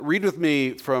read with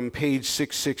me from page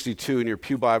 662 in your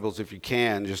pew Bibles if you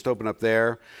can. Just open up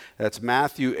there. That's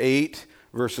Matthew 8,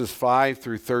 verses 5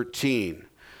 through 13.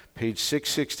 Page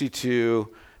 662,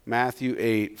 Matthew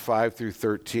 8, 5 through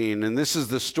 13. And this is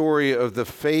the story of the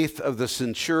faith of the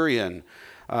centurion,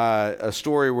 a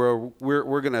story where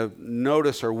we're going to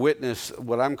notice or witness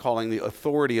what I'm calling the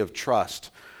authority of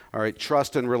trust. All right,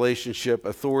 trust in relationship,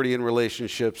 authority in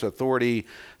relationships, authority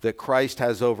that Christ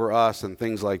has over us and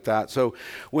things like that. So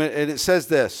and it says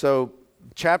this, so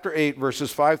chapter 8,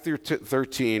 verses 5 through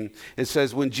 13, it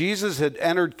says, when Jesus had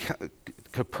entered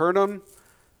Capernaum,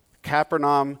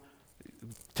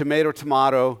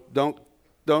 tomato,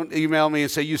 don't email me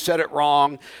and say you said it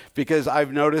wrong, because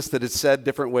I've noticed that it's said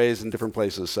different ways in different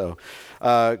places.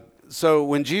 So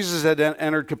when Jesus had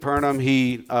entered Capernaum,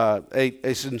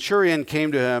 a centurion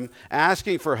came to him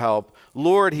asking for help.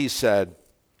 Lord, he said,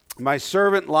 my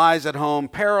servant lies at home,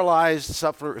 paralyzed,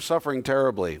 suffering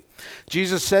terribly.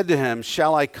 Jesus said to him,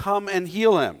 shall I come and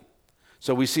heal him?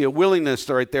 So we see a willingness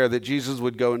right there that Jesus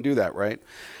would go and do that, right?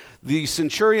 The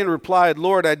centurion replied,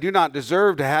 Lord, I do not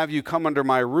deserve to have you come under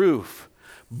my roof,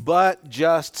 but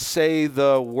just say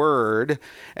the word,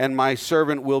 and my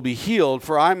servant will be healed.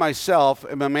 For I myself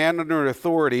am a man under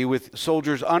authority with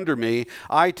soldiers under me.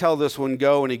 I tell this one,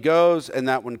 go, and he goes, and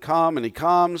that one, come, and he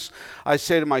comes. I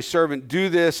say to my servant, do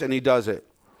this, and he does it.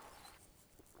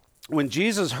 When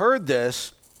Jesus heard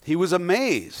this, he was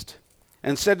amazed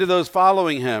and said to those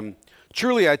following him,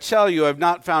 truly, I tell you, I have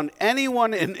not found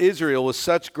anyone in Israel with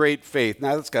such great faith.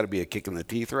 Now, that's got to be a kick in the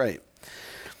teeth, right?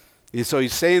 So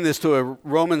he's saying this to a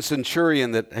Roman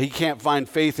centurion that he can't find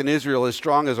faith in Israel as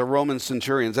strong as a Roman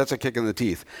centurion's. That's a kick in the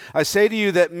teeth. I say to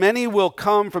you that many will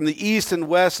come from the east and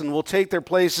west and will take their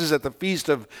places at the feast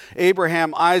of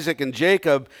Abraham, Isaac, and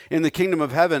Jacob in the kingdom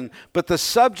of heaven. But the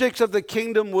subjects of the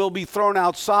kingdom will be thrown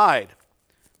outside.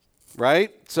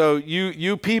 Right? So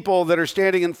you people that are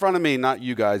standing in front of me, not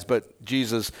you guys, but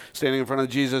Jesus standing in front of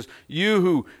Jesus,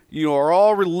 you who are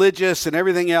all religious and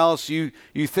everything else, you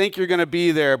think you're going to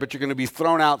be there, but you're going to be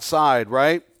thrown outside,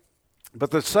 right?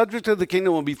 But the subject of the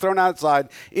kingdom will be thrown outside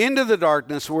into the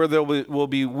darkness where there will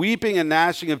be weeping and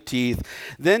gnashing of teeth.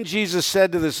 Then Jesus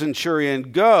said to the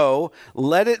centurion, go,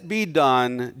 let it be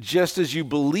done just as you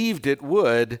believed it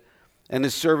would. And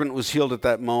his servant was healed at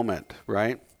that moment,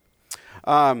 right?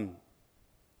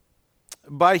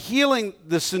 By healing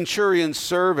the centurion's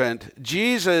servant,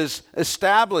 Jesus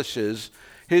establishes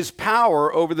his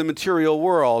power over the material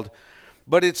world,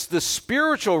 but it's the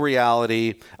spiritual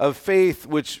reality of faith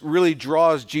which really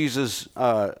draws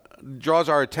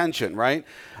our attention, right?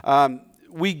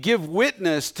 We give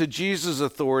witness to Jesus'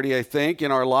 authority, I think,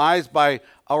 in our lives by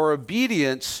our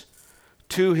obedience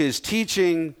to his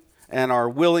teaching and our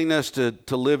willingness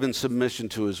to live in submission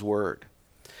to his word.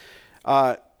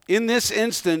 In this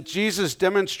instant, Jesus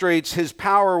demonstrates his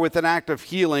power with an act of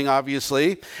healing,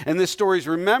 obviously, and this story is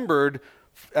remembered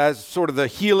as sort of the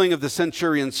healing of the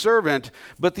centurion's servant,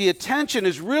 but the attention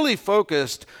is really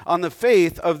focused on the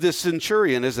faith of this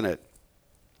centurion, isn't it?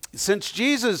 Since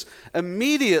Jesus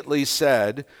immediately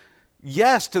said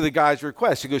yes to the guy's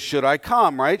request, he goes, should I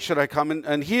come, right? Should I come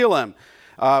and heal him?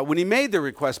 When he made the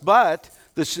request, but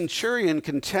the centurion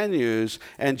continues,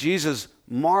 and Jesus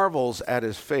marvels at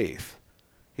his faith.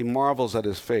 He marvels at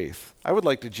his faith. I would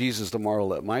like Jesus to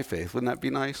marvel at my faith. Wouldn't that be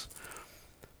nice?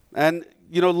 And,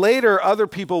 later other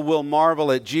people will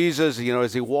marvel at Jesus,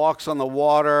 as he walks on the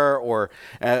water or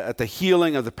at the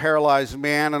healing of the paralyzed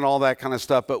man and all that kind of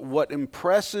stuff. But what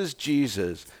impresses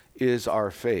Jesus is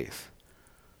our faith,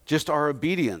 just our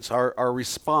obedience, our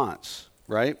response,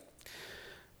 right?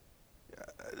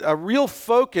 A real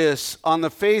focus on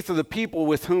the faith of the people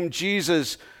with whom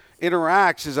Jesus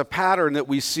interacts is a pattern that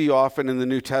we see often in the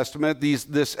New Testament.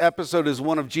 This episode is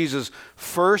one of Jesus'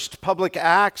 first public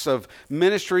acts of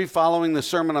ministry following the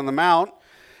Sermon on the Mount,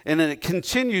 and then it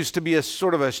continues to be a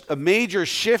sort of a major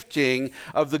shifting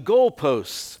of the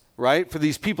goalposts, right, for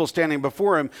these people standing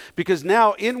before him, because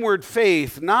now inward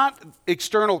faith, not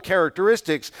external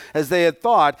characteristics as they had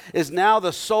thought, is now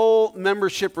the sole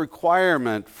membership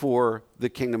requirement for the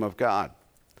kingdom of God.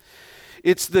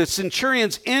 It's the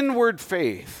centurion's inward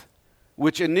faith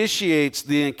which initiates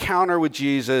the encounter with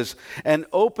Jesus and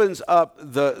opens up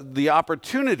the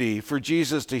opportunity for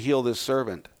Jesus to heal this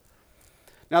servant.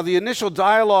 Now, the initial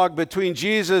dialogue between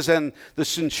Jesus and the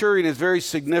centurion is very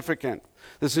significant.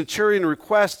 The centurion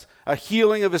requests a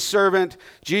healing of his servant.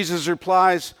 Jesus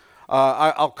replies,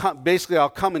 I'll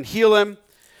come and heal him.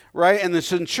 Right? And the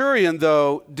centurion,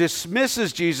 though,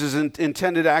 dismisses Jesus'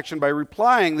 intended action by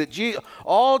replying that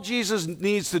all Jesus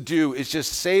needs to do is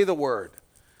just say the word.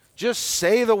 Just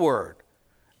say the word,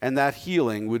 and that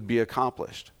healing would be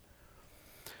accomplished.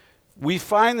 We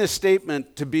find this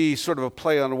statement to be sort of a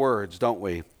play on words, don't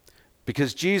we?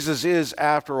 Because Jesus is,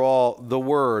 after all, the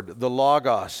Word, the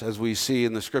Logos, as we see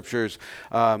in the Scriptures.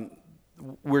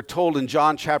 We're told in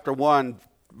John chapter 1,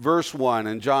 verse 1,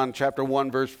 and John chapter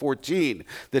 1, verse 14,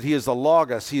 that he is the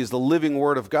Logos, he is the living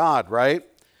Word of God, right?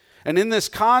 And in this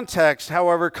context,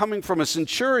 however, coming from a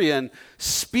centurion,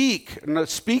 speak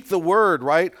the word,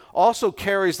 right, also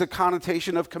carries the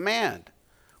connotation of command.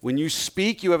 When you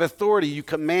speak, you have authority, you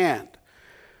command.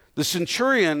 The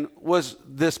centurion was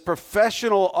this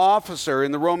professional officer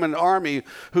in the Roman army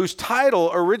whose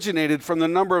title originated from the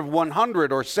number of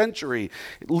 100 or century,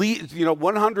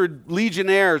 100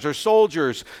 legionnaires or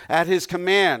soldiers at his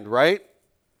command, right?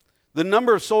 The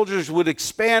number of soldiers would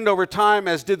expand over time,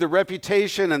 as did the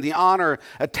reputation and the honor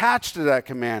attached to that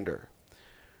commander.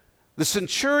 The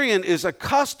centurion is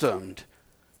accustomed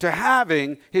to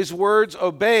having his words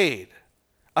obeyed.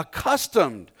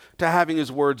 Accustomed to having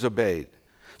his words obeyed.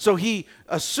 So he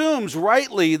assumes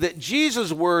rightly that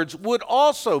Jesus' words would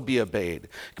also be obeyed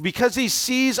because he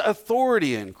sees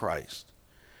authority in Christ.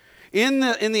 In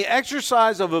the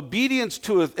exercise of obedience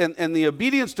to and the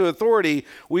obedience to authority,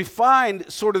 we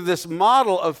find sort of this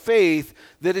model of faith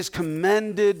that is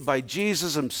commended by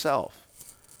Jesus himself,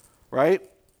 right?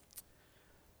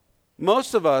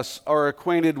 Most of us are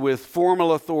acquainted with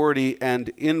formal authority and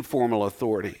informal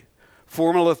authority.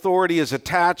 Formal authority is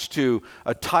attached to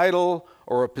a title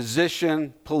or a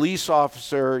position, police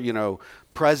officer,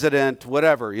 president,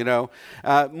 whatever,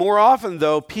 More often,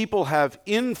 though, people have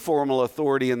informal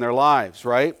authority in their lives,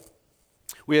 right?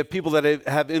 We have people that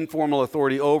have informal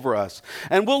authority over us.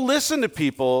 And we'll listen to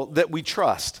people that we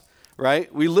trust,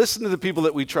 right? We listen to the people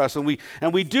that we trust, and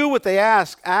we do what they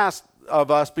ask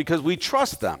of us because we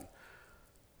trust them.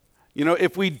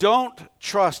 If we don't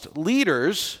trust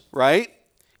leaders, right?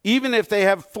 Even if they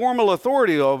have formal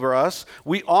authority over us,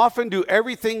 we often do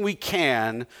everything we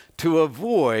can to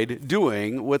avoid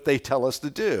doing what they tell us to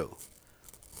do.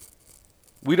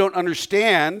 We don't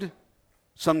understand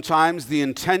sometimes the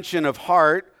intention of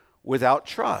heart without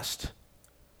trust.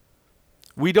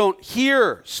 We don't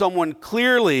hear someone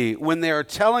clearly when they are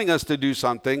telling us to do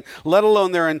something, let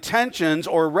alone their intentions,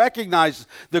 or recognize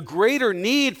the greater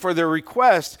need for their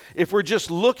request if we're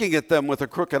just looking at them with a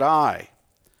crooked eye.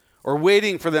 Or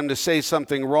waiting for them to say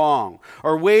something wrong,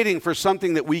 or waiting for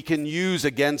something that we can use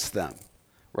against them,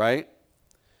 right?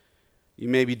 You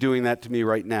may be doing that to me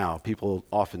right now. People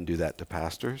often do that to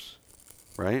pastors,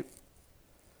 right?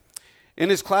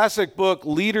 In his classic book,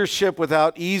 Leadership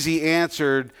Without Easy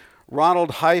Answered,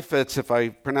 Ronald Heifetz, if I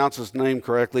pronounce his name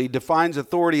correctly, defines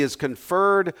authority as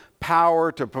conferred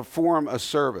power to perform a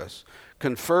service.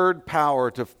 Conferred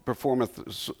power to perform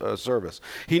a service.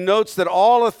 He notes that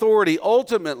all authority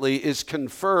ultimately is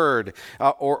conferred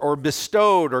or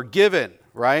bestowed or given,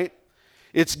 right?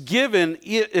 It's given,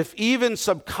 if even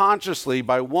subconsciously,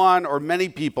 by one or many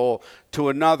people to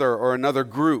another or another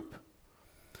group.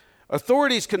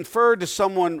 Authority is conferred to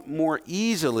someone more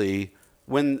easily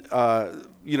when,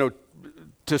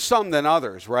 to some than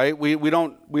others, right? We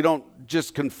don't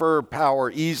just confer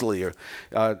power easily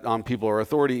on people or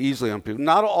authority easily on people.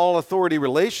 Not all authority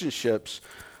relationships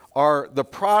are the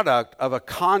product of a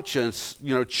conscious,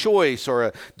 choice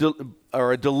or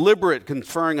a deliberate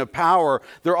conferring of power.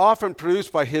 They're often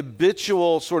produced by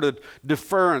habitual sort of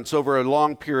deference over a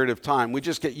long period of time. We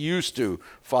just get used to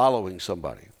following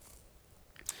somebody.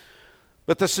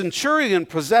 But the centurion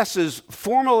possesses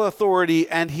formal authority,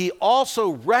 and he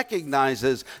also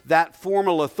recognizes that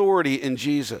formal authority in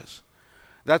Jesus.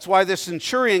 That's why the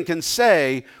centurion can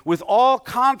say with all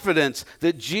confidence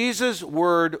that Jesus'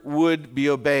 word would be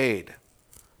obeyed.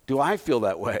 Do I feel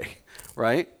that way,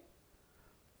 right?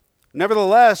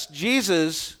 Nevertheless,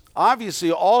 Jesus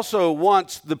obviously also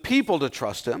wants the people to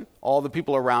trust him, all the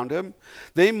people around him.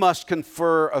 They must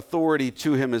confer authority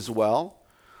to him as well.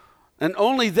 And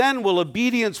only then will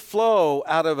obedience flow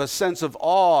out of a sense of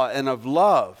awe and of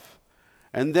love.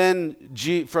 And then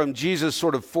from Jesus'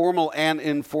 sort of formal and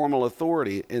informal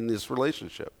authority in this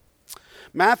relationship.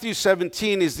 Matthew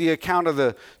 17 is the account of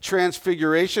the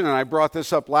transfiguration, and I brought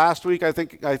this up last week, I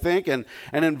think. And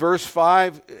in verse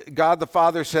 5, God the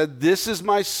Father said, "This is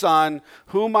my Son,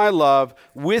 whom I love.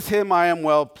 With him I am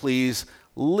well pleased.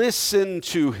 Listen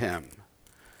to him."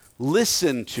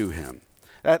 Listen to him.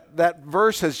 That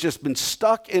verse has just been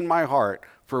stuck in my heart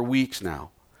for weeks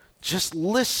now. Just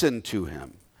listen to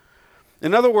him.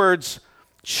 In other words,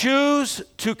 choose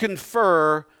to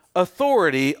confer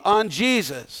authority on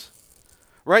Jesus,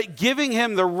 right? Giving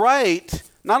him the right,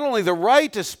 not only the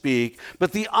right to speak,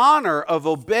 but the honor of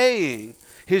obeying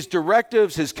his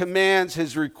directives, his commands,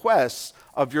 his requests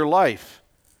of your life.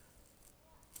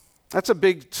 That's a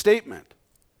big statement.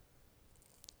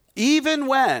 Even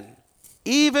when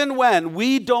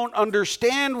we don't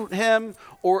understand him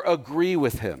or agree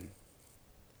with him.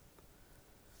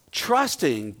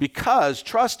 Trusting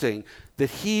that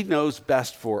he knows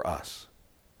best for us.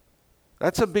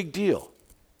 That's a big deal.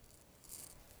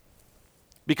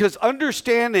 Because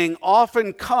understanding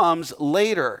often comes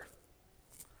later,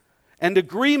 and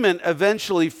agreement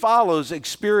eventually follows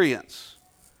experience.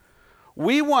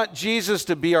 We want Jesus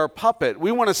to be our puppet.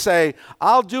 We want to say,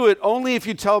 I'll do it only if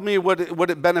you tell me what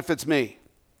it benefits me,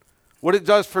 what it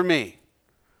does for me.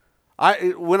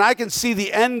 When I can see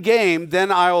the end game,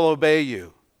 then I'll obey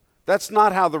you. That's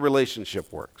not how the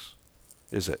relationship works,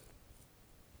 is it?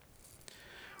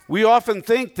 We often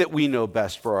think that we know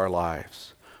best for our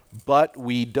lives, but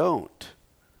we don't.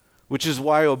 Which is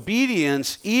why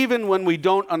obedience, even when we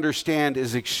don't understand,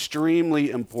 is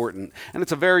extremely important. And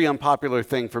it's a very unpopular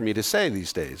thing for me to say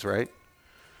these days, right?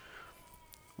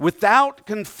 Without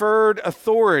conferred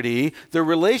authority, the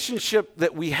relationship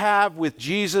that we have with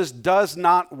Jesus does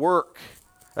not work,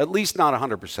 at least not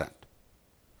 100%,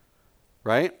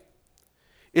 right?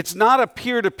 It's not a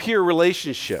peer-to-peer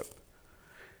relationship.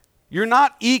 You're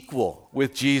not equal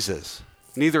with Jesus.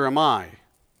 Neither am I.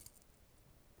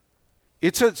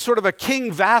 It's a sort of a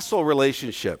king-vassal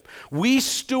relationship. We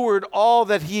steward all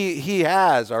that he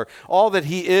has, or all that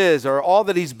he is, or all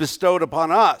that he's bestowed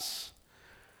upon us.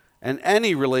 And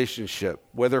any relationship,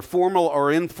 whether formal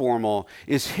or informal,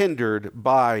 is hindered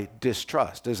by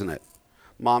distrust, isn't it?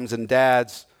 Moms and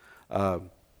dads,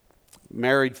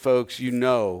 married folks, you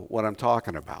know what I'm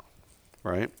talking about,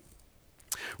 right?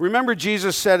 Remember,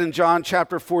 Jesus said in John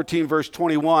chapter 14, verse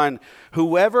 21,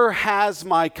 whoever has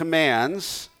my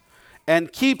commands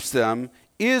and keeps them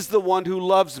is the one who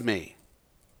loves me.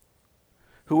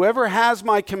 Whoever has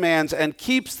my commands and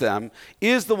keeps them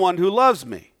is the one who loves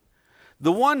me.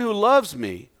 The one who loves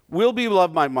me will be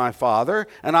loved by my Father,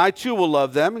 and I too will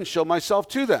love them and show myself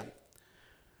to them.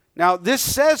 Now, this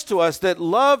says to us that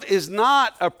love is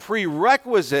not a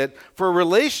prerequisite for a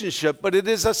relationship, but it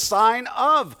is a sign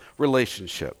of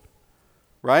relationship,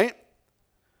 right?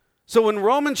 So when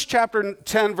Romans chapter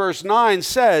 10, verse 9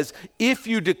 says, if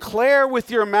you declare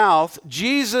with your mouth,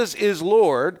 Jesus is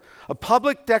Lord, a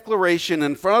public declaration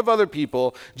in front of other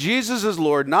people, Jesus is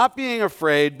Lord, not being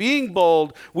afraid, being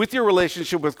bold with your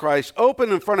relationship with Christ,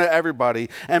 open in front of everybody,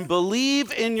 and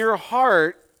believe in your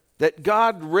heart that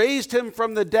God raised him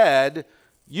from the dead,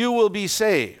 you will be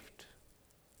saved.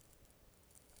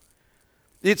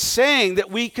 It's saying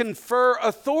that we confer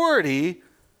authority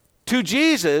to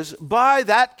Jesus by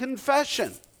that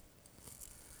confession.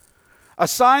 A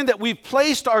sign that we've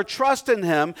placed our trust in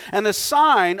him, and a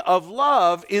sign of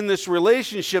love in this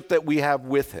relationship that we have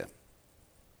with him.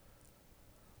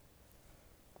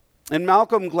 In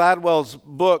Malcolm Gladwell's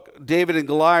book, David and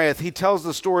Goliath, he tells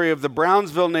the story of the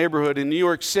Brownsville neighborhood in New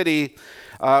York City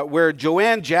where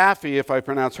Joanne Jaffe, if I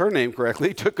pronounce her name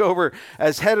correctly, took over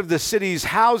as head of the city's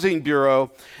housing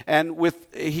bureau, and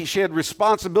she had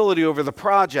responsibility over the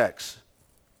projects.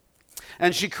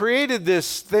 And she created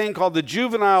this thing called the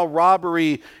Juvenile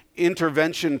Robbery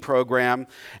Intervention Program,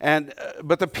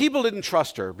 but the people didn't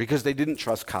trust her because they didn't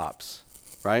trust cops,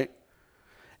 right?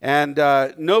 And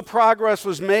no progress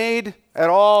was made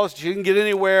at all. She didn't get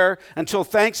anywhere until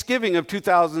Thanksgiving of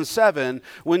 2007,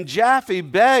 when Jaffe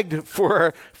begged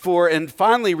for and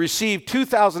finally received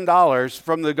 $2,000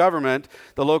 from the government,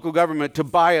 the local government, to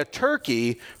buy a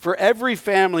turkey for every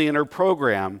family in her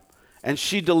program. And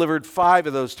she delivered 5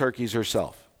 of those turkeys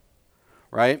herself,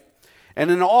 right?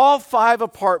 And in all 5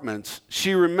 apartments,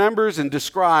 she remembers and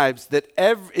describes that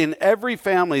in every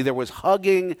family there was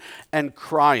hugging and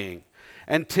crying.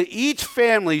 And to each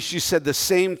family, she said the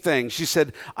same thing. She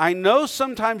said, I know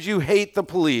sometimes you hate the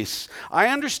police. I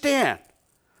understand.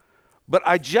 But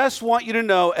I just want you to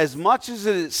know, as much as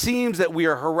it seems that we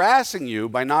are harassing you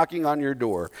by knocking on your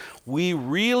door, we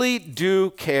really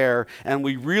do care, and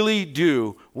we really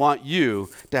do want you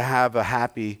to have a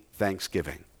happy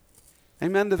Thanksgiving.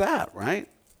 Amen to that, right?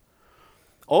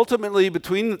 Ultimately,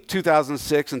 between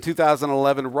 2006 and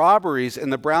 2011, robberies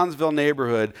in the Brownsville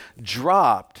neighborhood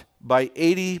dropped by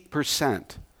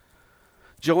 80%.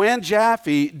 Joanne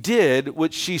Jaffe did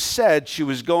what she said she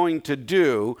was going to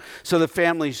do, so the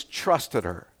families trusted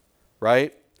her,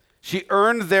 right? She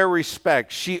earned their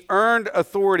respect. She earned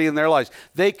authority in their lives.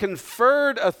 They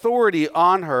conferred authority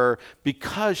on her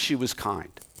because she was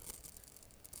kind.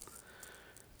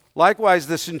 Likewise,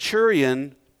 the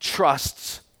centurion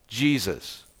trusts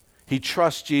Jesus. He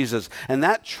trusts Jesus, and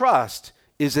that trust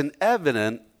is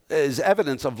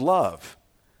evidence of love.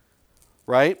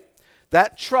 Right?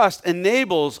 That trust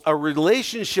enables a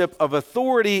relationship of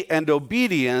authority and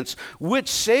obedience, which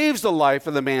saves the life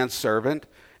of the man's servant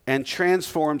and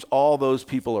transforms all those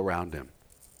people around him.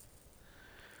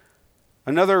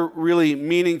 Another really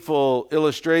meaningful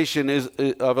illustration is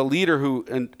of a leader who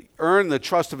earned the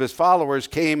trust of his followers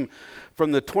came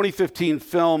from the 2015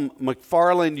 film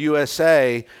McFarland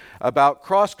USA about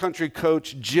cross-country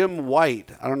coach Jim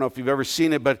White. I don't know if you've ever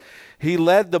seen it, but he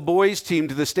led the boys team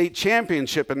to the state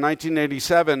championship in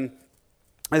 1987.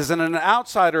 As an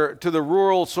outsider to the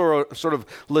rural sort of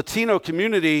Latino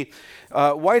community,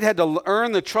 White had to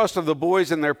earn the trust of the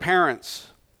boys and their parents.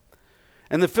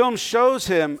 And the film shows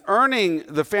him earning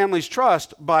the family's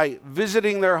trust by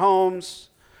visiting their homes,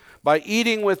 by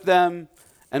eating with them,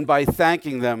 and by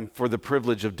thanking them for the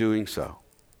privilege of doing so.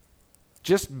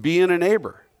 Just being a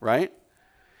neighbor, right?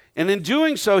 And in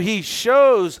doing so, he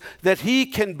shows that he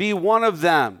can be one of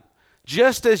them,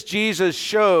 just as Jesus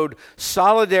showed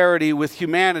solidarity with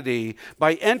humanity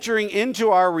by entering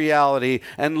into our reality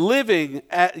and living,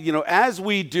 as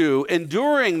we do,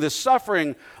 enduring the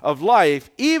suffering of life,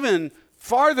 even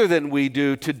farther than we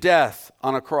do, to death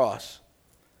on a cross.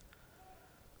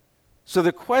 So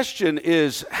the question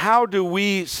is, how do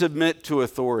we submit to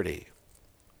authority?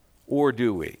 Or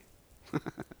do we?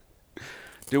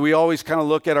 Do we always kind of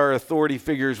look at our authority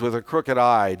figures with a crooked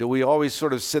eye? Do we always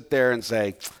sort of sit there and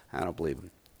say, I don't believe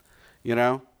them? You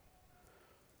know?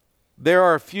 There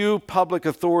are a few public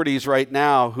authorities right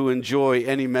now who enjoy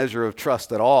any measure of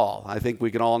trust at all. I think we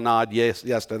can all nod yes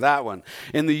to that one.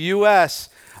 In the U.S.,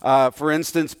 for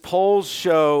instance, polls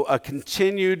show a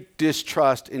continued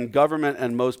distrust in government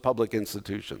and most public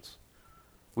institutions.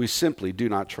 We simply do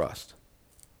not trust.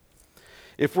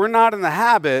 If we're not in the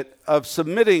habit of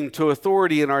submitting to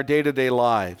authority in our day-to-day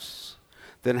lives,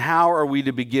 then how are we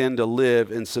to begin to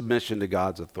live in submission to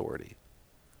God's authority?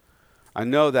 I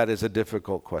know that is a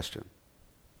difficult question.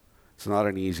 It's not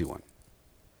an easy one.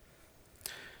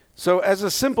 So as a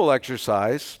simple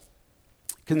exercise,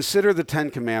 consider the Ten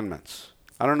Commandments.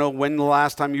 I don't know when the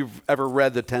last time you've ever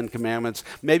read the Ten Commandments.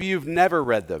 Maybe you've never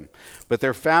read them, but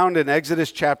they're found in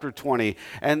Exodus chapter 20.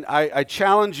 And I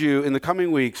challenge you in the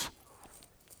coming weeks,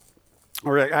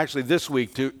 or actually this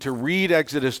week, to read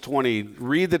Exodus 20,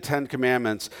 read the Ten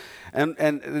Commandments,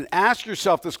 and ask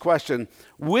yourself this question: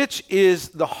 which is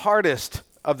the hardest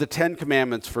of the Ten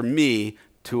Commandments for me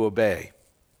to obey?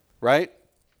 Right?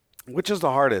 Which is the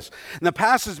hardest? And the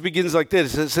passage begins like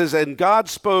this. It says, and God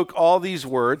spoke all these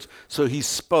words. So he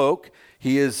spoke.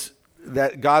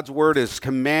 That God's word is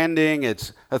commanding.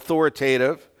 It's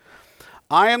authoritative.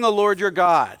 I am the Lord your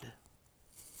God,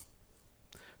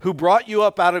 who brought you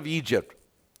up out of Egypt,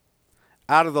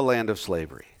 out of the land of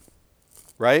slavery.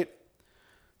 Right?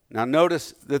 Now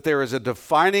notice that there is a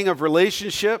defining of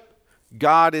relationship.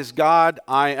 God is God.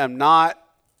 I am not.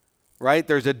 Right?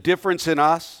 There's a difference in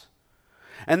us.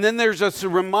 And then there's a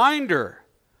reminder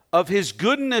of his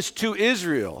goodness to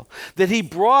Israel, that he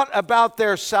brought about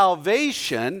their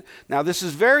salvation. Now, this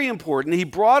is very important. He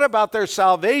brought about their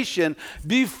salvation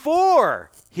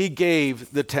before he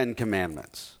gave the Ten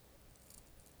Commandments.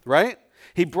 Right?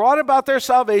 He brought about their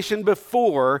salvation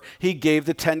before he gave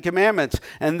the Ten Commandments.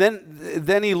 And then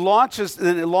it launches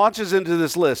into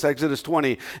this list, Exodus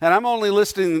 20. And I'm only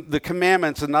listing the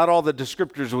commandments and not all the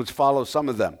descriptors which follow some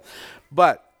of them.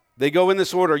 But they go in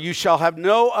this order. You shall have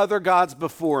no other gods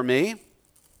before me.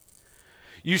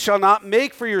 You shall not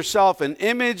make for yourself an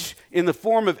image in the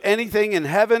form of anything in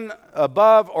heaven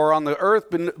above or on the earth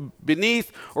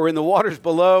beneath or in the waters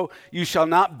below. You shall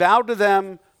not bow to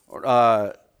them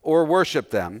or worship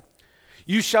them.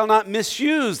 You shall not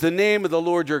misuse the name of the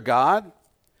Lord your God.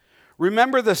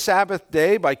 Remember the Sabbath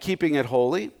day by keeping it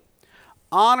holy.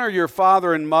 Honor your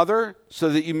father and mother so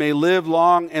that you may live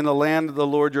long in the land the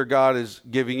Lord your God is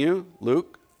giving you.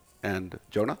 Luke and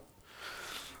Jonah.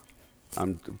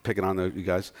 I'm picking on you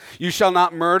guys. You shall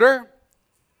not murder.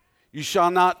 You shall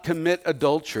not commit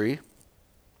adultery.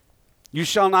 You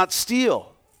shall not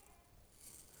steal.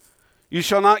 You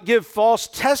shall not give false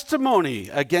testimony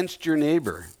against your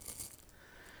neighbor.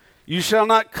 You shall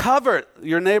not covet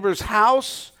your neighbor's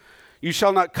house. You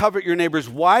shall not covet your neighbor's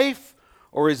wife,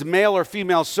 or his male or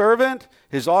female servant,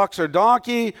 his ox or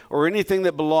donkey, or anything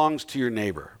that belongs to your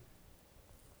neighbor.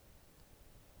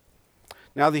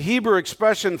 Now, the Hebrew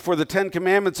expression for the Ten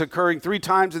Commandments occurring 3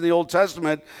 times in the Old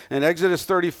Testament, in Exodus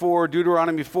 34,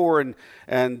 Deuteronomy 4,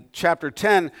 and chapter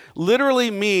 10, literally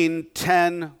mean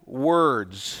 10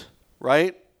 words,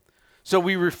 right? So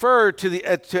we refer to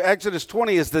Exodus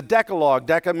 20 as the Decalogue,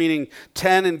 deca meaning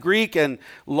 10 in Greek and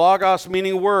logos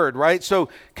meaning word, right? So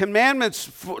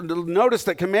notice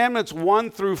that commandments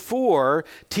 1 through 4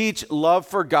 teach love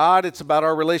for God. It's about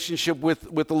our relationship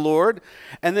with the Lord.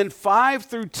 And then 5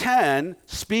 through 10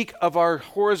 speak of our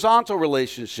horizontal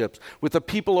relationships with the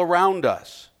people around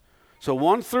us. So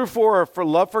 1 through 4 are for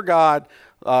love for God.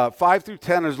 5 through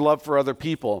 10 is love for other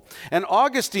people. And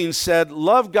Augustine said,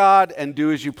 love God and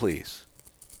do as you please.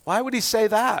 Why would he say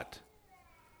that?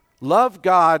 Love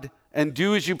God and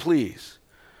do as you please.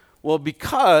 Well,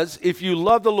 because if you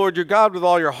love the Lord your God with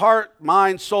all your heart,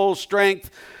 mind, soul, strength,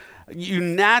 you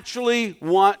naturally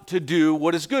want to do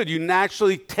what is good. You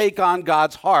naturally take on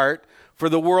God's heart for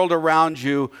the world around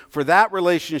you, for that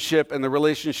relationship and the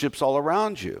relationships all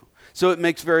around you. So it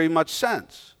makes very much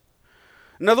sense.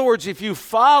 In other words, if you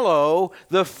follow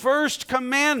the first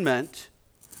commandment,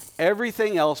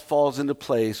 everything else falls into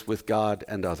place with God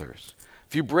and others.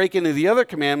 If you break into the other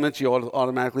commandments, you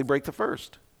automatically break the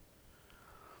first.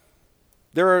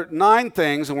 There are 9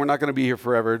 things, and we're not going to be here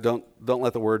forever. Don't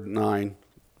let the word 9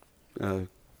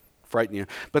 frighten you.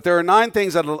 But there are 9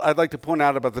 things that I'd like to point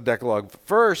out about the Decalogue.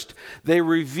 First, they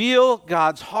reveal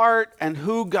God's heart and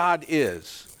who God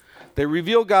is. They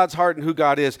reveal God's heart and who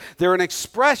God is. They're an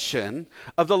expression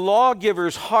of the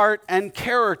lawgiver's heart and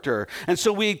character. And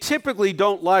so we typically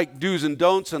don't like do's and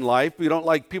don'ts in life. We don't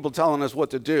like people telling us what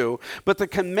to do. But the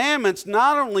commandments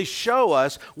not only show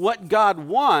us what God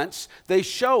wants, they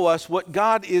show us what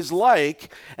God is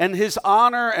like. And his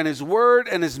honor and his word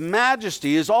and his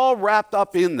majesty is all wrapped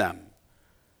up in them.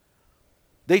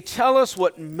 They tell us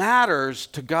what matters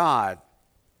to God.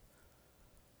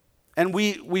 And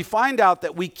we find out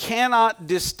that we cannot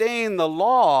disdain the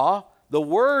law, the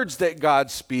words that God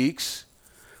speaks,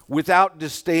 without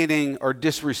disdaining or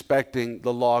disrespecting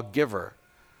the lawgiver,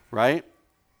 right?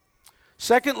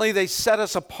 Secondly, they set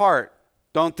us apart,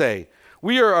 don't they?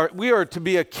 We are to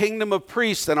be a kingdom of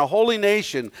priests and a holy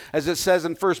nation, as it says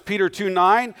in 1 Peter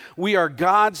 2:9. We are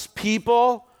God's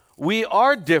people. We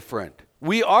are different.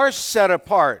 We are set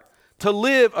apart to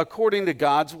live according to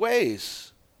God's ways.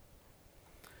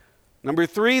 Number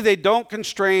 3, they don't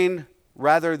constrain,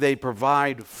 rather they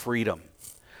provide freedom.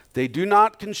 They do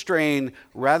not constrain,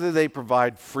 rather they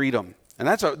provide freedom. And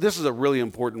this is a really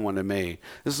important one to me.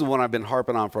 This is the one I've been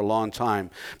harping on for a long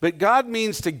time. But God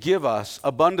means to give us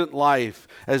abundant life,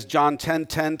 as John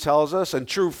 10:10 tells us, and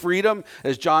true freedom,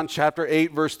 as John chapter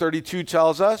 8, verse 32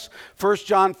 tells us. 1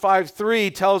 John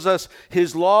 5:3 tells us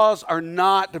his laws are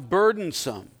not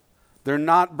burdensome. They're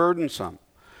not burdensome.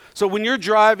 So when you're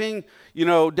driving,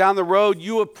 down the road,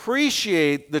 you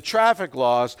appreciate the traffic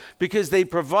laws because they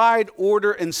provide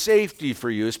order and safety for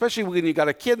you, especially when you got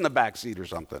a kid in the back seat or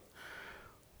something.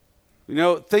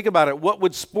 Think about it. What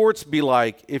would sports be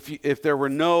like if there were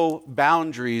no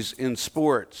boundaries in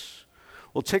sports?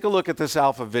 Well, take a look at this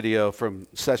alpha video from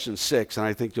session 6, and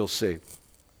I think you'll see.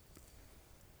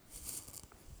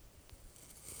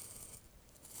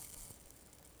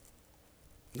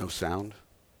 No sound.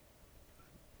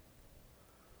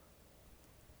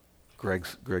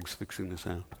 Greg's fixing the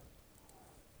sound.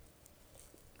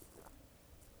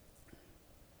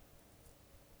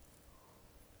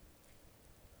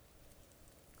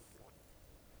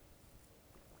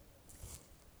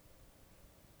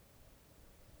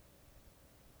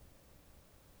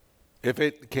 If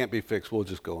it can't be fixed, we'll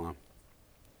just go on.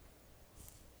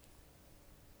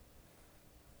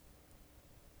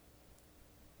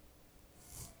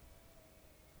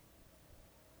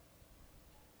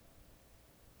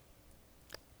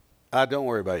 Don't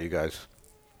worry about it, you guys.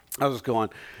 I'll just go on.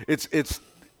 It's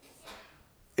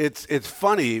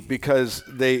funny because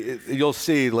you'll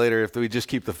see later if we just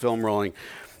keep the film rolling.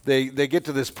 They get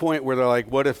to this point where they're like,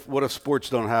 what if sports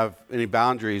don't have any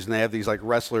boundaries? And they have these like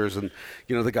wrestlers, and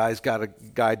the guy's got a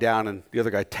guy down, and the other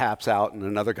guy taps out, and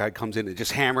another guy comes in and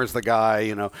just hammers the guy.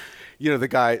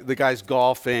 The guy's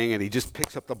golfing, and he just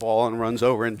picks up the ball and runs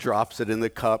over and drops it in the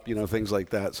cup. Things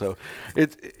like that. So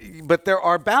but there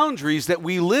are boundaries that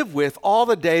we live with all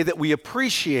the day that we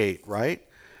appreciate, right?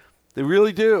 They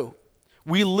really do.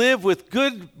 We live with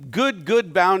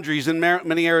good boundaries in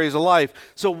many areas of life.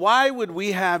 So why would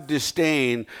we have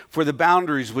disdain for the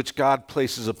boundaries which God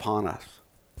places upon us?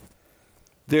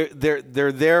 They're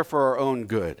there for our own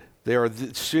good. They are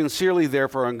sincerely there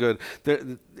for our own good.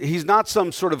 He's not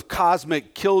some sort of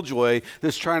cosmic killjoy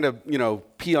that's trying to,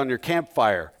 pee on your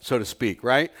campfire, so to speak,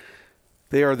 right?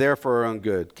 They are there for our own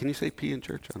good. Can you say pee in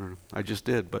church? I don't know. I just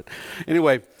did. But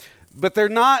anyway, But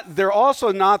they're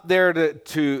also not there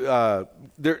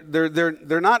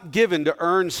they're not given to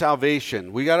earn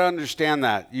salvation. We got to understand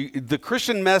that. The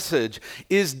Christian message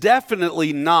is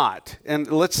definitely not, and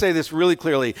let's say this really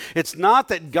clearly, it's not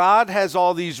that God has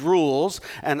all these rules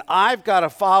and I've got to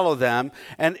follow them,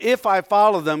 and if I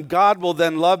follow them, God will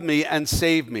then love me and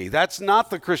save me. That's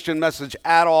not the Christian message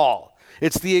at all.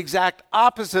 It's the exact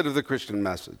opposite of the Christian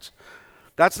message.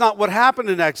 That's not what happened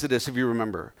in Exodus, if you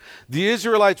remember. The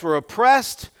Israelites were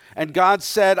oppressed, and God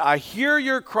said, I hear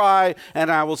your cry, and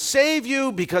I will save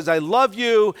you because I love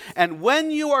you. And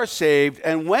when you are saved,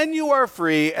 and when you are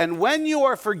free, and when you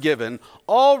are forgiven,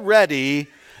 already,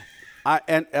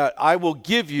 I will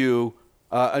give you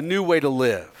a new way to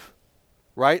live,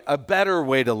 right? A better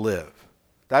way to live.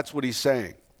 That's what he's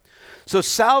saying. So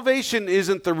salvation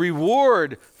isn't the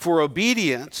reward for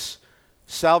obedience.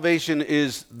 Salvation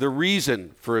is the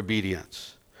reason for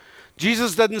obedience.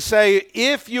 Jesus doesn't say,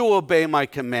 if you obey my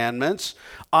commandments,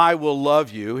 I will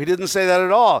love you. He didn't say that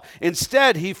at all.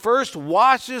 Instead, he first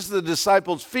washes the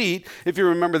disciples' feet, if you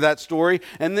remember that story,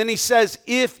 and then he says,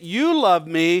 if you love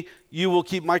me, you will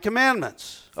keep my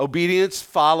commandments. Obedience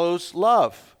follows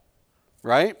love,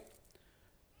 right?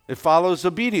 It follows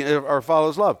obedience or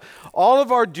follows love. All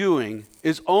of our doing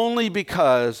is only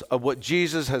because of what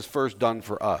Jesus has first done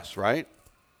for us, right?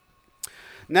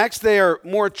 Next, they are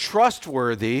more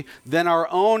trustworthy than our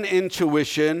own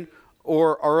intuition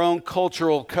or our own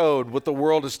cultural code, what the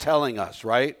world is telling us,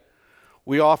 right?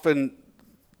 We often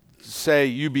say,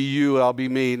 you be you, I'll be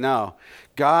me. No.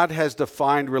 God has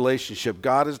defined relationship.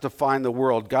 God has defined the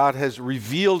world. God has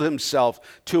revealed himself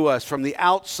to us from the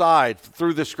outside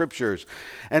through the scriptures.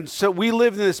 And so we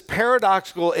live in this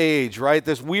paradoxical age, right?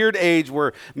 This weird age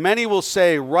where many will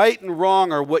say right and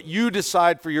wrong are what you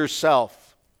decide for yourself.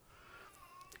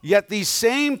 Yet these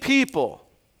same people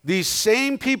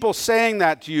saying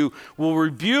that to you will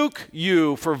rebuke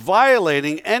you for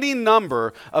violating any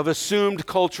number of assumed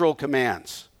cultural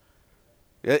commands.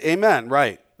 Amen,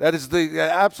 right. That is the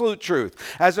absolute truth.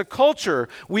 As a culture,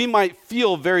 we might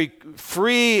feel very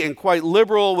free and quite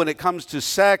liberal when it comes to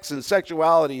sex and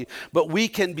sexuality, but we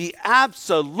can be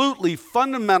absolutely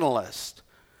fundamentalist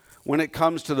when it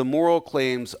comes to the moral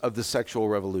claims of the sexual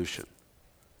revolution,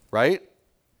 right?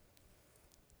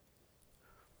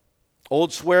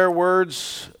 Old swear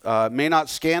words may not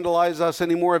scandalize us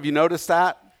anymore. Have you noticed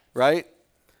that? Right?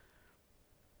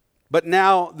 But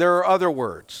now there are other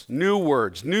words,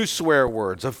 new swear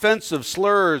words, offensive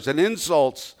slurs and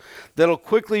insults that'll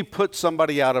quickly put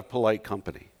somebody out of polite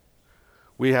company.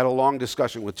 We had a long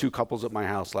discussion with two couples at my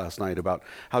house last night about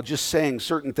how just saying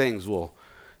certain things will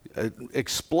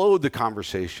explode the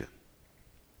conversation.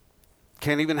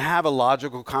 Can't even have a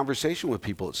logical conversation with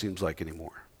people, it seems like,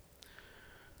 anymore.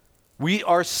 We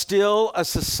are still a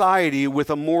society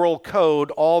with a moral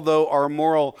code, although our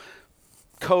moral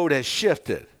code has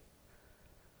shifted.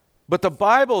 But the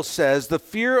Bible says the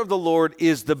fear of the Lord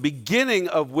is the beginning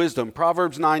of wisdom,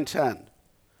 Proverbs 9:10.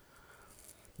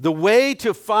 The way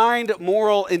to find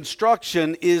moral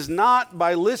instruction is not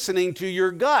by listening to your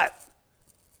gut.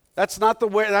 That's not the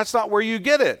way, that's not where you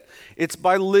get it. It's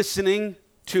by listening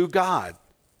to God.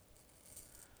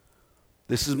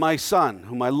 This is my son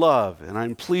whom I love, and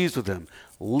I'm pleased with him.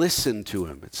 Listen to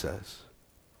him, it says.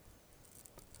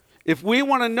 If we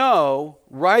want to know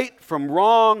right from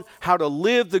wrong, how to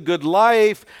live the good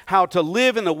life, how to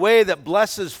live in a way that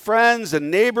blesses friends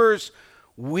and neighbors,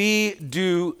 we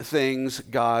do things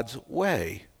God's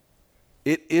way.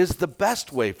 It is the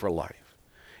best way for life.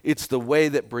 It's the way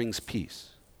that brings peace.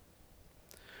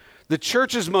 The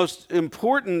church's most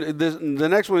important, the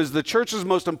next one is the church's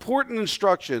most important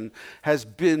instruction has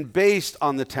been based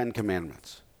on the Ten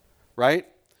Commandments, right?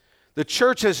 The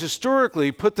church has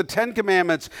historically put the Ten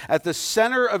Commandments at the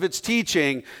center of its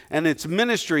teaching and its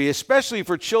ministry, especially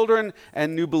for children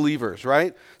and new believers,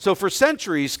 right? So for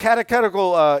centuries,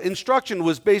 catechetical instruction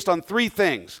was based on three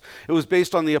things. It was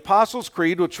based on the Apostles'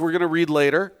 Creed, which we're going to read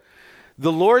later,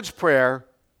 the Lord's Prayer,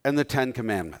 and the Ten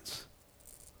Commandments.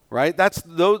 Right?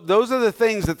 Those are the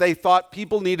things that they thought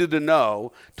people needed to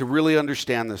know to really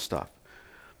understand this stuff.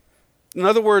 In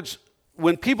other words,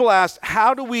 when people ask,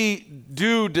 how do we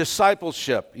do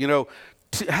discipleship?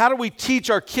 How do we teach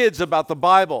our kids about the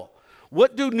Bible?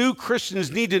 What do new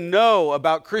Christians need to know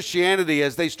about Christianity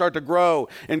as they start to grow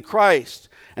in Christ?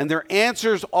 And their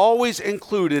answers always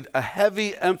included a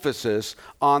heavy emphasis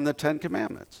on the Ten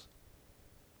Commandments.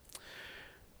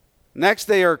 Next,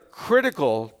 they are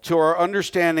critical to our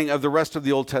understanding of the rest of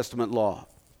the Old Testament law.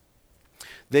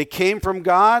 They came from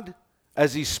God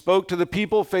as he spoke to the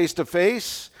people face to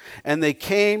face, and they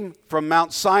came from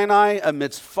Mount Sinai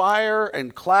amidst fire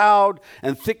and cloud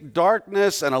and thick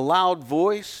darkness and a loud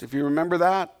voice, if you remember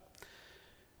that.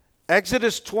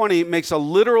 Exodus 20 makes a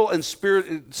literal and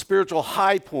spiritual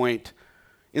high point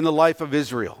in the life of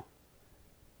Israel.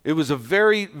 It was a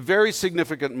very, very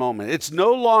significant moment. It's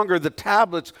no longer the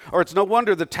tablets, or it's no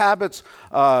wonder the tablets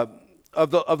of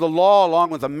the law, along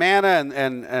with the manna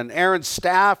and Aaron's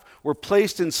staff, were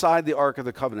placed inside the Ark of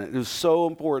the Covenant. It was so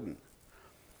important.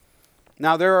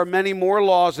 Now, there are many more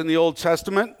laws in the Old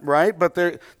Testament, right? But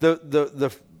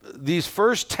these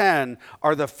first 10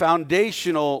 are the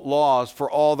foundational laws for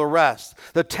all the rest.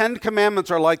 The 10 Commandments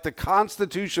are like the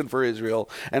Constitution for Israel,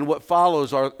 and what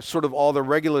follows are sort of all the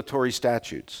regulatory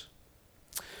statutes.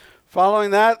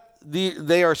 Following that,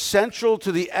 they are central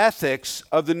to the ethics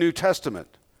of the New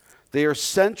Testament. They are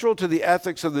central to the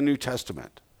ethics of the New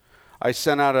Testament. I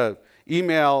sent out an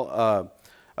email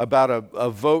about a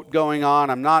vote going on.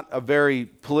 I'm not a very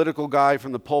political guy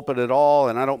from the pulpit at all,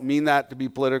 and I don't mean that to be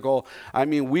political. I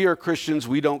mean, we are Christians.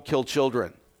 We don't kill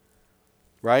children,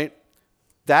 right?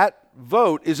 That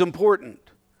vote is important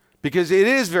because it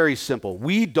is very simple.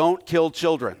 We don't kill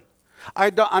children.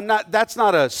 That's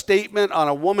not a statement on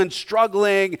a woman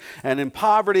struggling and in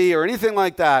poverty or anything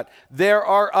like that. There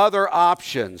are other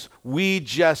options. We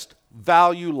just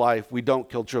value life. We don't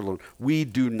kill children. We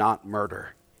do not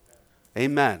murder.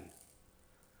 Amen.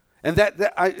 And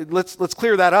let's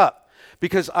clear that up,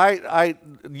 because I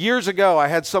years ago I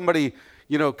had somebody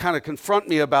kind of confront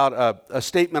me about a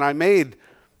statement I made.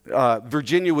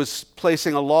 Virginia was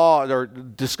placing a law or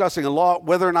discussing a law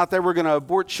whether or not they were going to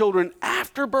abort children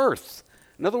after birth.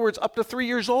 In other words, up to 3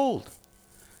 years old.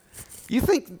 You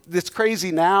think it's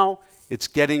crazy now? It's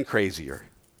getting crazier,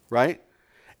 right?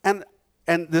 And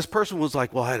this person was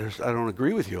like, well, I don't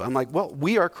agree with you. I'm like, well,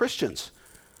 we are Christians.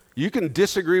 You can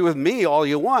disagree with me all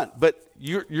you want, but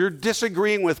you're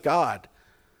disagreeing with God.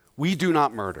 We do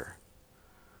not murder.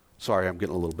 Sorry, I'm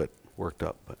getting a little bit worked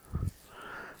up, but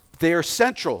they are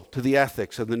central to the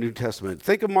ethics of the New Testament.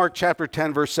 Think of Mark chapter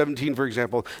 10, verse 17, for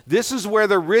example. This is where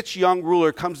the rich young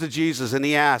ruler comes to Jesus and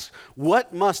he asks,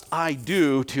 what must I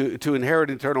do to inherit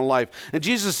eternal life? And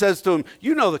Jesus says to him,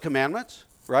 you know the commandments,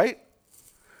 right?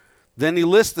 Then he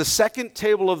lists the second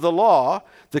table of the law,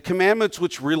 the commandments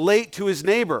which relate to his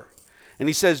neighbor. And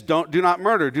he says, do not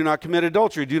murder, do not commit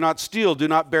adultery, do not steal, do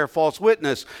not bear false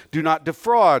witness, do not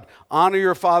defraud, honor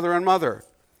your father and mother.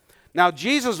 Now,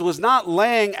 Jesus was not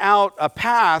laying out a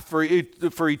path for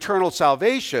eternal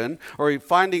salvation or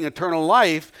finding eternal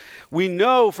life. We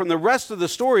know from the rest of the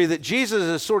story that Jesus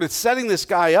is sort of setting this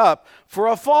guy up for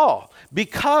a fall,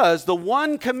 because the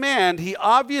one command he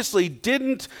obviously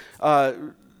didn't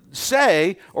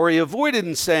say, or he avoided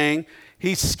in saying,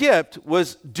 he skipped,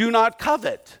 was do not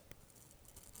covet.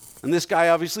 And this guy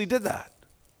obviously did that.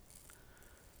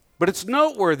 But it's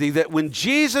noteworthy that when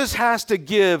Jesus has to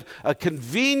give a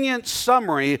convenient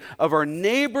summary of our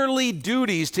neighborly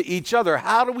duties to each other,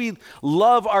 how do we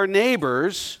love our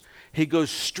neighbors, he goes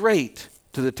straight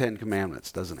to the 10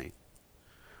 Commandments, doesn't he?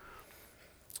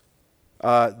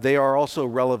 They are also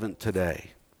relevant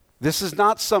today. This is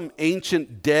not some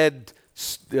ancient dead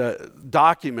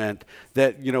document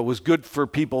that was good for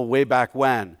people way back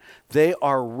when. They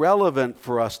are relevant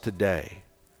for us today.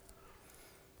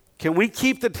 Can we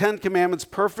keep the 10 Commandments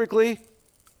perfectly?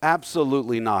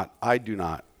 Absolutely not. I do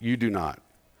not. You do not.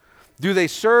 Do they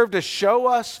serve to show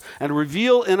us and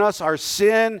reveal in us our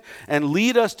sin and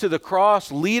lead us to the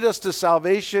cross, lead us to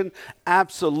salvation?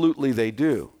 Absolutely they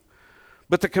do.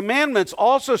 But the commandments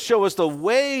also show us the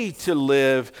way to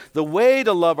live, the way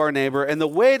to love our neighbor, and the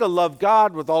way to love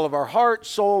God with all of our heart,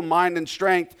 soul, mind, and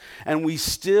strength. And we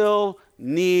still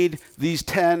need these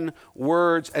 10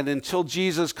 words. And until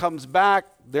Jesus comes back,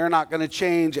 they're not going to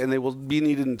change, and they will be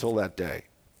needed until that day.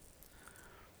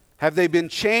 Have they been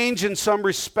changed in some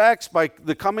respects by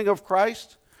the coming of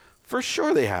Christ? For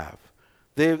sure they have.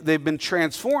 They've been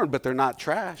transformed, but they're not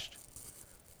trashed.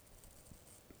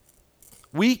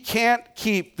 We can't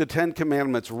keep the 10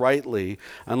 Commandments rightly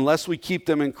unless we keep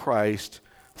them in Christ,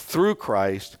 through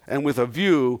Christ, and with a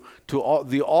view to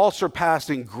the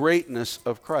all-surpassing greatness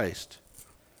of Christ.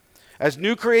 As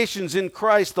new creations in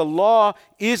Christ, the law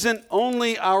isn't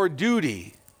only our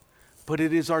duty, but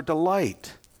it is our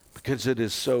delight because it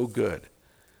is so good.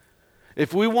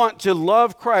 If we want to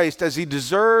love Christ as he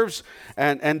deserves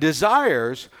and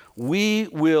desires, we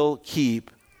will keep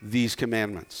these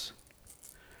commandments.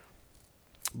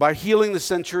 By healing the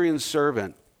centurion's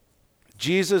servant,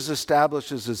 Jesus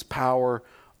establishes his power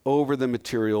over the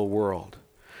material world.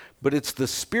 But it's the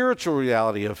spiritual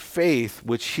reality of faith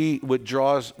which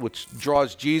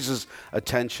draws Jesus'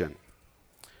 attention.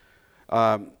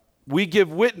 We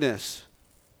give witness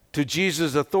to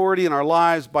Jesus' authority in our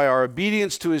lives by our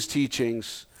obedience to his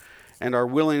teachings and our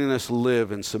willingness to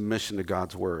live in submission to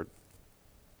God's word.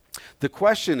 The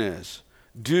question is,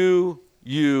 do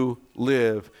you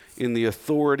live in the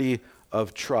authority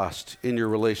of trust in your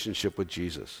relationship with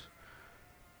Jesus?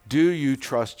 Do you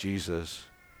trust Jesus?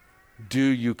 Do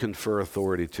you confer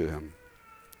authority to him?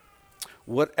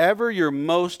 Whatever your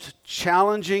most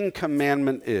challenging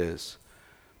commandment is,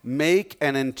 make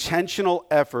an intentional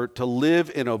effort to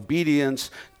live in obedience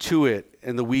to it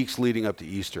in the weeks leading up to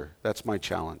Easter. That's my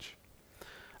challenge.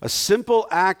 A simple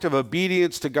act of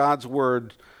obedience to God's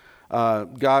word,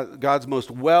 God's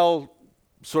most well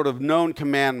sort of known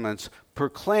commandments,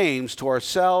 proclaims to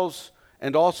ourselves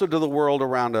and also to the world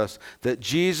around us that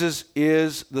Jesus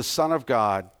is the Son of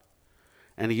God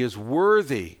and he is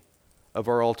worthy of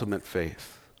our ultimate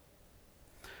faith.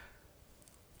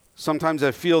 Sometimes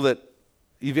I feel that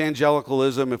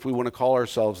evangelicalism, if we want to call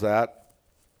ourselves that,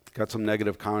 got some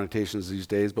negative connotations these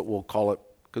days, but we'll call it,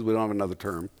 because we don't have another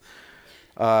term,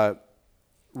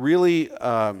 really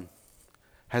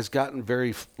has gotten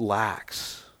very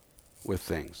lax with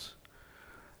things.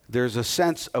 There's a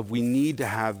sense of we need to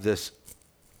have this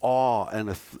awe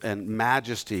and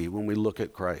majesty when we look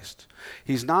at Christ.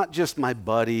 He's not just my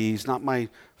buddy. He's not my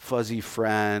fuzzy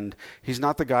friend. He's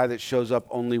not the guy that shows up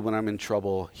only when I'm in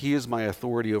trouble. He is my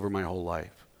authority over my whole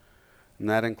life. And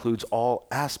that includes all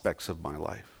aspects of my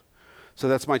life. So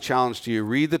that's my challenge to you.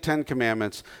 Read the 10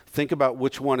 Commandments. Think about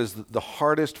which one is the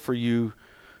hardest for you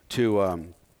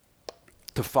to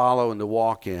follow and to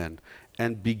walk in,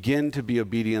 and begin to be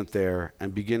obedient there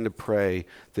and begin to pray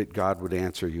that God would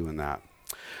answer you in that.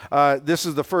 This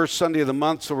is the first Sunday of the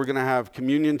month, so we're going to have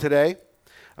communion today.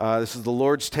 This is the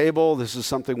Lord's table. This is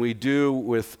something we do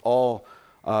with all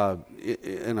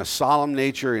in a solemn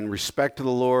nature, in respect to the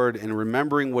Lord, in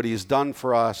remembering what he's done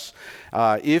for us.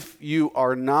 If you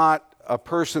are not a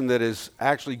person that has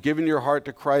actually given your heart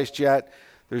to Christ yet,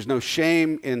 there's no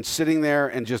shame in sitting there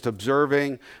and just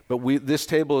observing, but this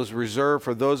table is reserved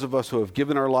for those of us who have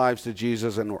given our lives to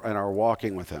Jesus and are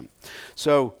walking with him.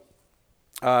 So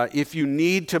if you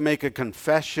need to make a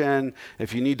confession,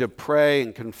 if you need to pray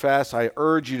and confess, I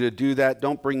urge you to do that.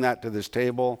 Don't bring that to this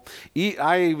table.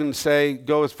 I even say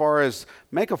go as far as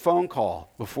make a phone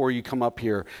call before you come up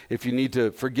here if you need to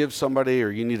forgive somebody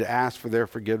or you need to ask for their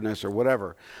forgiveness or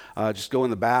whatever. Just go in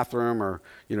the bathroom or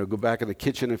go back in the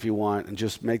kitchen if you want and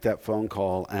just make that phone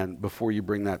call and before you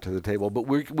bring that to the table. But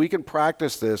we can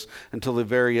practice this until the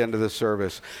very end of the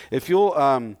service. If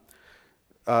you'll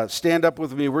stand up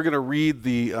with me. We're going to read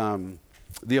the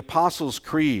Apostles'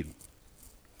 Creed.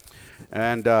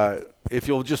 And if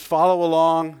you'll just follow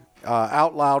along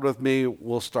out loud with me,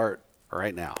 we'll start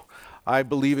right now. I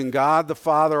believe in God the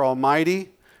Father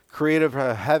Almighty, creator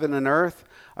of heaven and earth.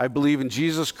 I believe in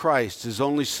Jesus Christ, his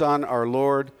only Son, our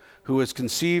Lord, who was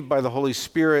conceived by the Holy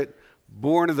Spirit,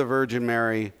 born of the Virgin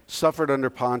Mary, suffered under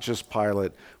Pontius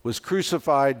Pilate, was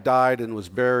crucified, died, and was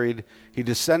buried. He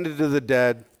descended to the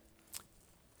dead.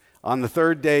 On the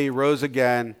third day, he rose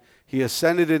again. He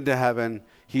ascended into heaven.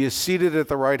 He is seated at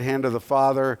the right hand of the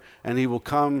Father, and he will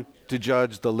come to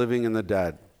judge the living and the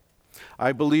dead.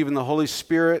 I believe in the Holy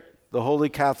Spirit, the Holy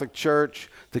Catholic Church,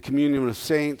 the communion of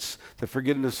saints, the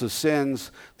forgiveness of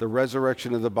sins, the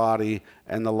resurrection of the body,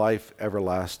 and the life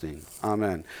everlasting.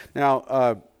 Amen.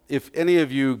 Now, if any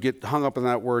of you get hung up on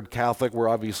that word Catholic, we're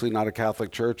obviously not a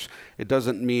Catholic church. It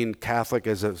doesn't mean Catholic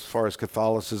as far as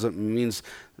Catholicism. It means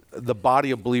the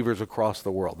body of believers across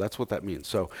the world. That's what that means.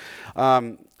 So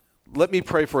let me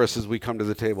pray for us as we come to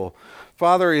the table.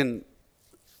 Father, in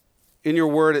your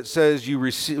word it says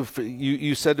you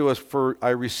said to us, "For I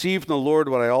received from the Lord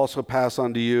what I also pass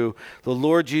on to you. The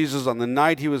Lord Jesus, on the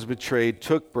night he was betrayed,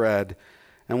 took bread,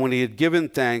 and when he had given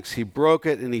thanks, he broke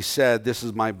it, and he said, 'This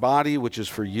is my body, which is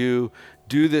for you.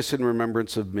 Do this in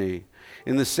remembrance of me.'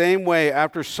 In the same way,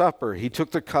 after supper, he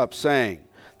took the cup, saying,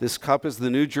 'This cup is the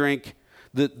new drink,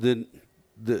 the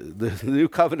new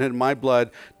covenant in my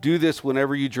blood. Do this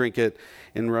whenever you drink it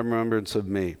in remembrance of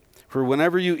me. For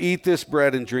whenever you eat this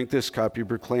bread and drink this cup, you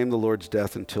proclaim the Lord's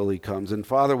death until he comes.'" And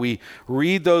Father, we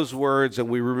read those words and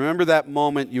we remember that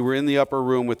moment you were in the upper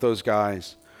room with those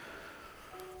guys.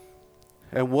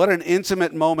 And what an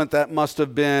intimate moment that must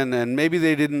have been. And maybe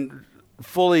they didn't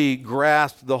fully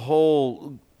grasp the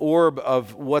whole orb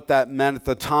of what that meant at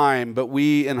the time, but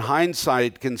we, in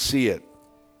hindsight, can see it.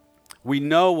 We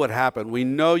know what happened. We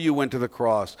know you went to the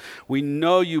cross. We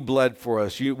know you bled for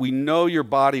us. We know your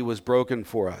body was broken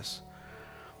for us.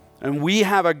 And we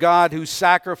have a God who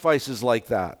sacrifices like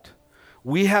that.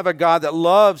 We have a God that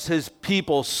loves his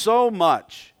people so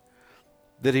much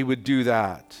that he would do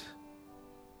that.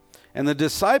 And the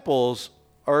disciples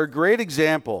are a great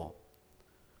example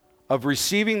of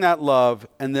receiving that love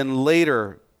and then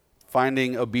later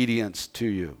finding obedience to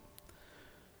you.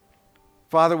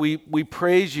 Father, we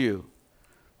praise you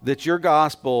that your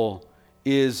gospel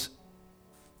is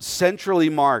centrally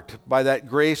marked by that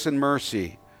grace and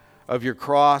mercy of your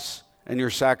cross and your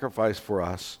sacrifice for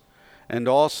us, and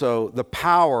also the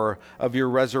power of your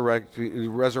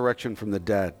resurrection from the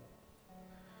dead.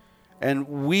 And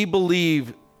we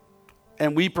believe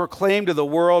and we proclaim to the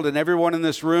world and everyone in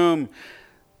this room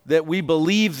that we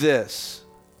believe this,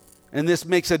 and this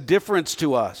makes a difference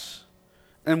to us.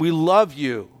 And we love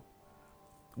you.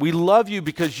 We love you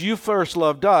because you first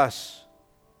loved us.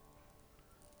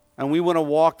 And we want to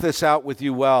walk this out with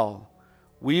you well.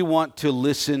 We want to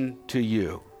listen to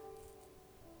you.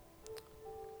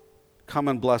 Come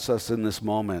and bless us in this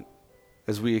moment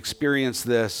as we experience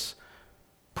this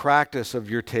practice of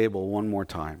your table one more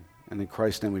time. And in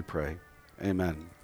Christ's name we pray. Amen.